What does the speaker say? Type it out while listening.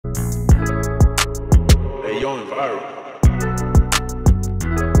going viral.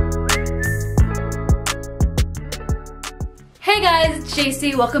 Hey guys, it's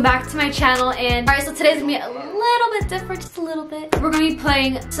Jacy. Welcome back to my channel. And alright, so today's gonna be a little bit different, just a little bit. We're gonna be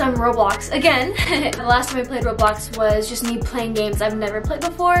playing some Roblox again. The last time I played Roblox was just me playing games I've never played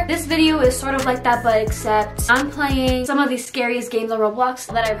before. This video is sort of like that, but except I'm playing some of the scariest games on Roblox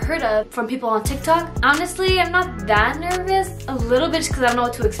that I've heard of from people on TikTok. Honestly, I'm not that nervous. A little bit just because I don't know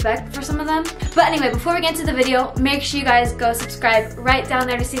what to expect for some of them. But anyway, before we get into the video, make sure you guys go subscribe right down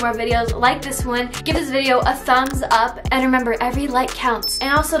there to see more videos like this one. Give this video a thumbs up, and remember, every like counts.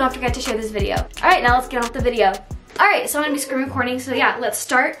 And also don't forget to share this video. Alright, now let's get on with the video. Alright, so I'm going to be screen recording, so yeah, let's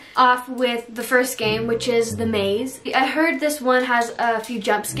start off with the first game, which is the maze. I heard this one has a few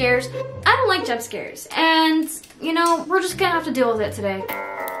jump scares. I don't like jump scares, and you know, we're just gonna have to deal with it today.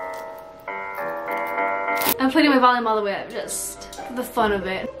 I'm putting my volume all the way up, just for the fun of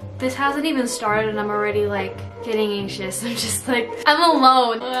it. This hasn't even started and I'm already like getting anxious. I'm just like, I'm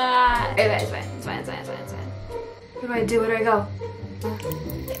alone. Okay, it's fine, it's fine, it's fine, it's fine, it's fine. What do I do? Where do I go?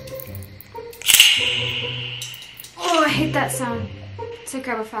 Oh, I hate that sound. To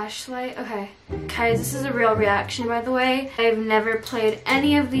grab a flashlight. Okay. Guys, this is a real reaction, by the way. I've never played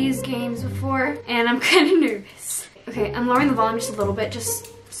any of these games before, and I'm kind of nervous. Okay, I'm lowering the volume just a little bit, just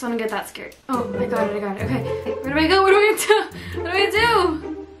so I don't get that scared. Oh, I got it, I got it. Okay. Where do I go? What do I do? What do I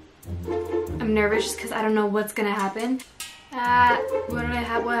do? I'm nervous just because I don't know what's gonna happen. What did I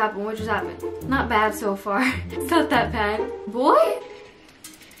have? What happened? What just happened? Not bad so far. It's not that bad. Boy?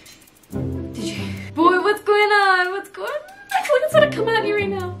 Did you? Boy, what's going on? What's going on? I feel like it's gonna come at me right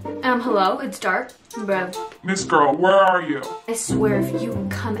now. Hello? It's dark? Bruh. Miss Girl, where are you? I swear if you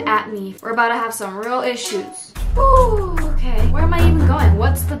come at me, we're about to have some real issues. Ooh, okay. Where am I even going?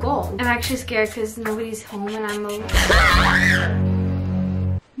 What's the goal? I'm actually scared because nobody's home and I'm alone.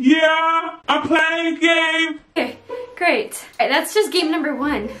 Yeah, I'm playing a game. Okay. Great. Alright, that's just game number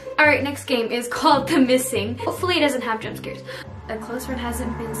 1. Alright, next game is called The Missing. Hopefully it doesn't have jump scares. A close friend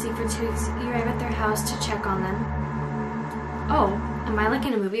hasn't been seen for 2 weeks. You arrive at their house to check on them. Oh, am I like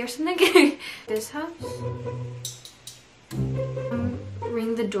in a movie or something? This house?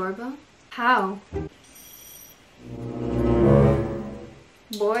 Ring the doorbell? How?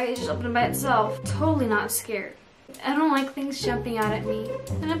 Boy, it just opened by itself. Totally not scared. I don't like things jumping out at me.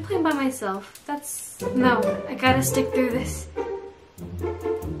 And I'm playing by myself. No, I gotta stick through this.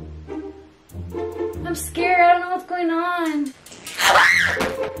 I'm scared, I don't know what's going on.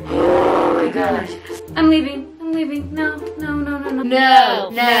 Oh my gosh. I'm leaving. No.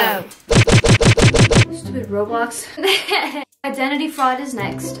 Stupid Roblox. Identity fraud is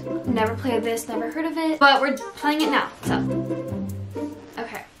next. Never played this, never heard of it. But we're playing it now, so.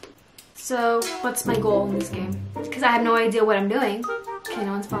 Okay. So, what's my goal in this game? Because I have no idea what I'm doing. Okay,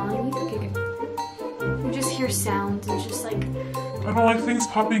 no one's following me. Okay, good. You just hear sounds and just like... I don't like things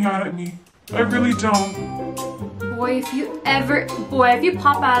popping out at me. I really don't. Boy, if you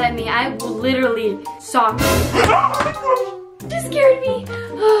pop out at me, I will literally sock you. You scared me.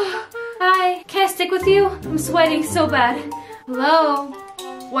 Hi, can I stick with you? I'm sweating so bad. Hello?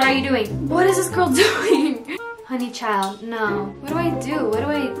 What are you doing? What is this girl doing? Honey child, no. What do I do?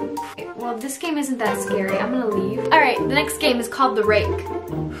 Well, this game isn't that scary. I'm gonna leave. Alright, the next game is called The Rake.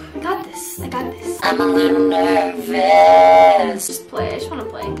 I got this. I'm a little nervous. Just play. I just wanna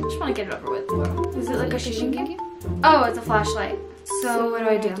play. I just wanna get it over with. Is it like a shooting game? Oh, it's a flashlight. So what do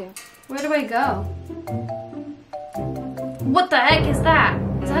I do? Where do I go? What the heck is that?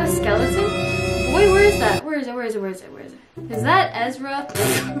 Is that a skeleton? Wait, where is that? Where is it? Is that Ezra?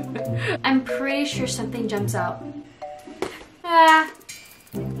 I'm pretty sure something jumps out.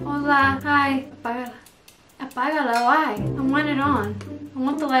 Hola, hi. Apágala, why? I want it on. I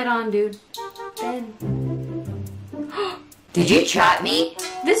want the light on, dude. Ben. Did you trap me?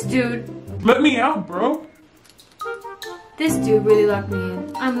 This dude. Let me out, bro. This dude really locked me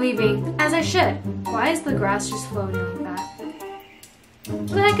in. I'm leaving. As I should. Why is the grass just floating like that? Who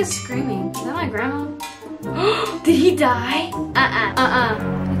the heck is screaming? Is that my grandma? Did he die?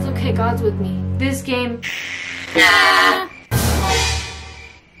 It's okay, God's with me. This game...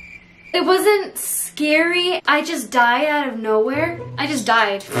 It wasn't scary. I just died out of nowhere. I just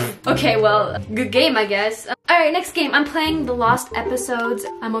died. Okay, well, good game, I guess. Alright, next game. I'm playing the Lost Episodes.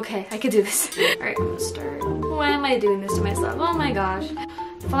 I'm okay. I could do this. Alright, I'm gonna start. Why am I doing this to myself? Oh my gosh.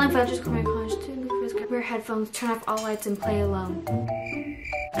 Falling flat, just my college to wear headphones, turn off all lights, and play alone.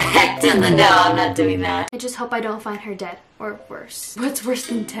 Heck to the no, I'm not doing that. I just hope I don't find her dead. Or worse. What's worse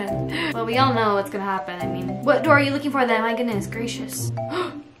than dead? Well, we all know what's gonna happen. I mean, what door are you looking for then? My goodness gracious.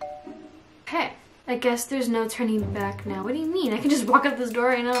 Okay. I guess there's no turning back now. What do you mean? I can just walk out this door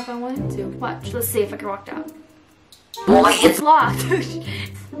right now if I wanted to. Watch. Let's see if I can walk out. Boy, It's locked.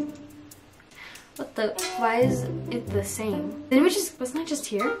 What the? Why is it the same? Didn't we just? Wasn't I just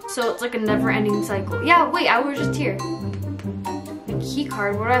here? So it's like a never-ending cycle. Yeah. Wait. I was just here. A key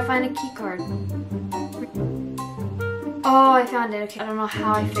card. Where do I find a key card? Oh, I found it. Okay. I don't know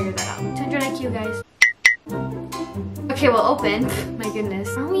how I figured that out. 200 IQ, guys. Okay, well, open. My goodness.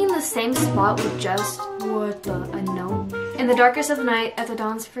 Aren't we in the same spot with just, what the, a note? In the darkest of the night, at the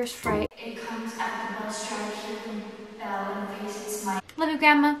dawn's first fright, it comes at the bell strike, keeping bell and faces my... Love you,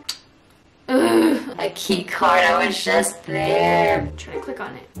 Grandma. Ugh. a key card, I was just there. Try to click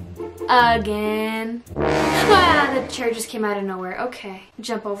on it. Again. Ah, the chair just came out of nowhere. Okay.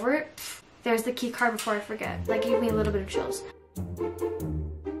 Jump over it. There's the key card before I forget. That gave me a little bit of chills.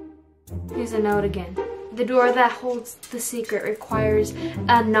 Here's a note again. The door that holds the secret requires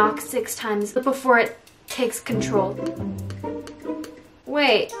a knock 6 times before it takes control.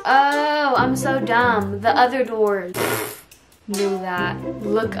 Wait, oh, I'm so dumb. The other doors. Knew that.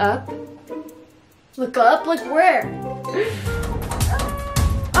 Look up. Look up? Like where?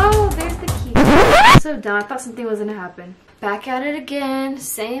 Oh, there's the key. So dumb. I thought something was gonna happen. Back at it again.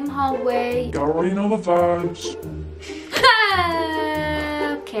 Same hallway. You already know the vibes.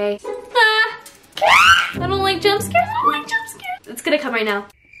 Okay. I don't like jump scares. I don't like jump scares. It's gonna come right now.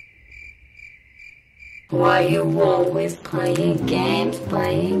 Why you always playing games,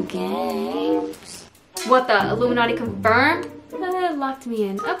 playing games? What the? Illuminati confirmed? It locked me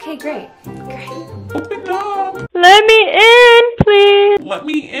in. Okay, great. Great. Open up. Let me in, please. Let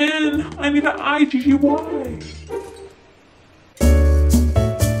me in. I need an IGGY.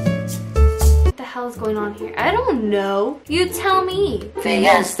 What the hell is going on here? I don't know. You tell me.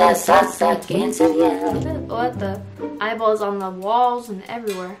 Fiesta, salsa, quinceañera. What the? Eyeballs on the walls and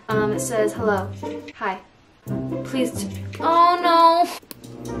everywhere. It says, hello. Hi. Please. Oh no.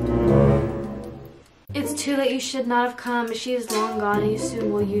 It's too late. You should not have come. She is long gone. And you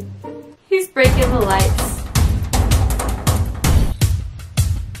soon will you. He's breaking the lights.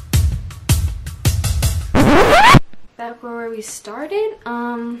 Back where we started?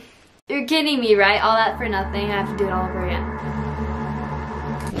 You're kidding me, right? All that for nothing. I have to do it all over again.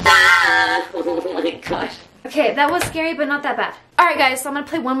 Ah, oh my gosh. Okay, that was scary, but not that bad. Alright guys, so I'm gonna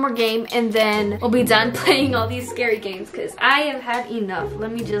play one more game and then we'll be done playing all these scary games because I have had enough.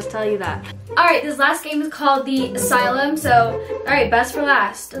 Let me just tell you that. Alright, this last game is called the Asylum, so alright, best for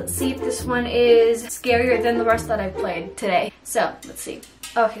last. Let's see if this one is scarier than the rest that I've played today. So, let's see.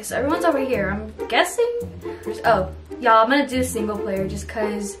 Okay, so everyone's over here. I'm guessing? Oh, y'all, I'm gonna do single player just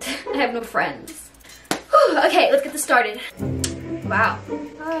because I have no friends. Whew, okay, let's get this started. Wow.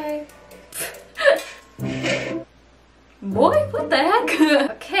 Hi. Boy, what the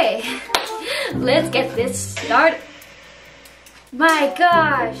heck? Okay, let's get this started. My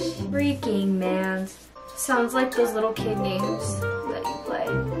gosh, freaking man. Sounds like those little kid games that you play.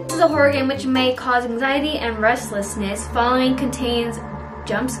 This is a horror game which may cause anxiety and restlessness. Following contains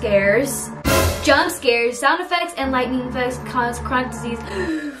jump scares, sound effects, and lightning effects cause chronic disease.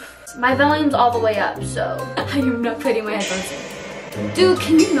 My volume's all the way up, so I am not putting my headphones in. Dude,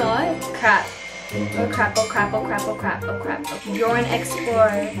 can you not? Crap. Oh crap, oh crap, oh crap, oh crap, oh crap. You're an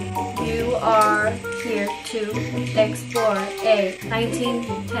explorer. You are here to explore a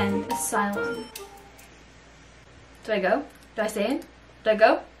 1910 asylum. Do I go? Do I stay in? Do I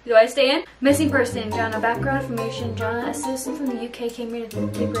go? Do I stay in? Missing person. Jana. Background information. Jana, a citizen from the UK, came here to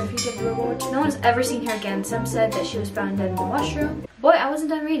take refuge at the reward. No one's ever seen her again. Some said that she was found dead in the washroom. Boy, I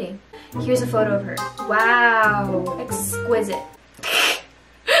wasn't done reading. Here's a photo of her. Wow. Exquisite.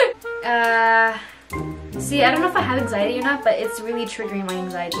 See, I don't know if I have anxiety or not, but it's really triggering my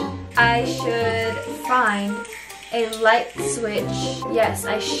anxiety. I should find a light switch. Yes,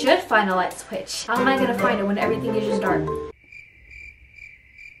 I should find a light switch. How am I gonna find it when everything is just dark?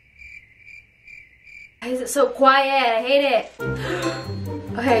 Why is it so quiet? I hate it.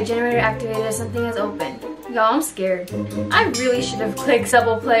 Okay, generator activated. Something has opened. Y'all, I'm scared. I really should have clicked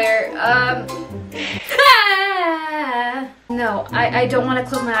double player. No, I don't want to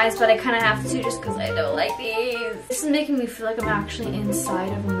close my eyes, but I kind of have to just because I don't like these. This is making me feel like I'm actually inside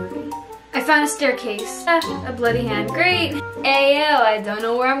of a movie. I found a staircase. A bloody hand. Great. Ayo, I don't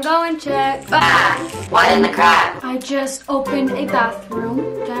know where I'm going, check. Ah, what in the crap? I just opened a bathroom.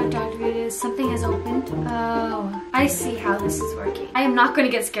 Something has opened. Oh, I see how this is working. I am not going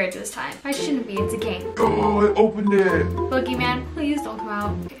to get scared this time. I shouldn't be. It's a game. Oh, I opened it. Boogeyman, please don't come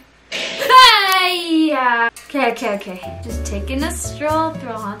out. Hi-ya. Okay. Just taking a stroll through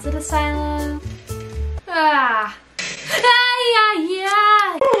a haunted asylum. Ah.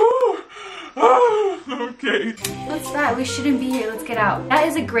 Yeah. Okay. What's that? We shouldn't be here. Let's get out. That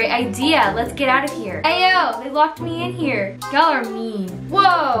is a great idea. Let's get out of here. Ayo, they locked me in here. Y'all are mean.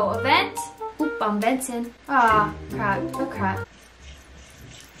 Whoa, a vent? Oop, I'm venting. Ah, crap. Oh, crap.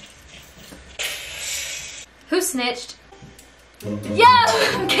 Who snitched? Yo,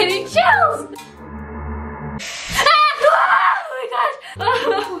 I'm getting chills.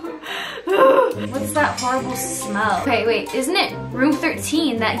 What's that horrible smell? Okay, wait, isn't it room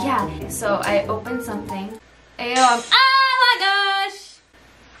 13? That, yeah. So I opened something. Ayo, oh my gosh!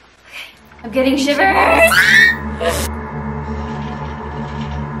 Okay, I'm getting shivers!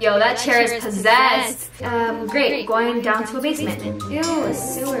 Yo, that chair is possessed. Great, going down to a basement. Ew, a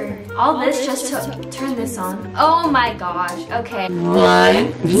sewer. All this just to turn this on. Oh my gosh, okay.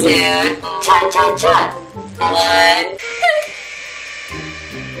 1, 2, cha-cha-cha. 1.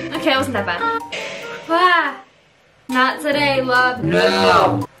 Okay, it wasn't that bad. Ah, not today, love.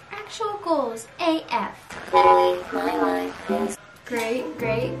 No. Actual goals, AF. My life is Great,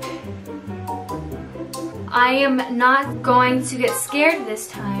 great. I am not going to get scared this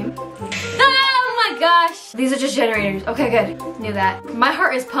time. Oh my gosh! These are just generators. Okay, good. Knew that. My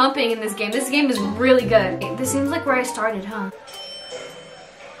heart is pumping in this game. This game is really good. This seems like where I started, huh?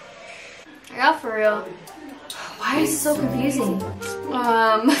 Yeah, for real. Why is it so confusing?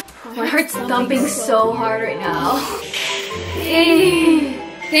 My heart's thumping so hard right now.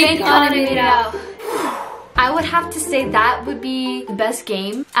 Thank God I made it out. I would have to say that would be the best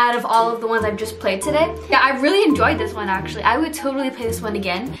game out of all of the ones I've just played today. Yeah, I really enjoyed this one actually. I would totally play this one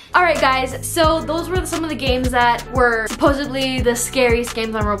again. Alright guys, so those were some of the games that were supposedly the scariest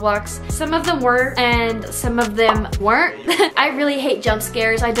games on Roblox. Some of them were and some of them weren't. I really hate jump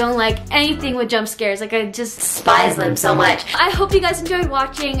scares. I don't like anything with jump scares. Like I just despise them so much. I hope you guys enjoyed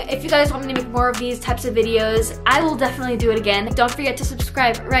watching. If you guys want me to make more of these types of videos, I will definitely do it again. Don't forget to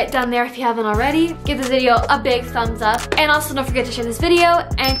subscribe right down there if you haven't already. Give this video a big thumbs up, and also don't forget to share this video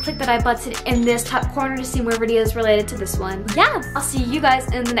and click that I button in this top corner to see more videos related to this one. Yeah, I'll see you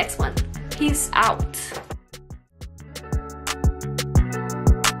guys in the next one. Peace out.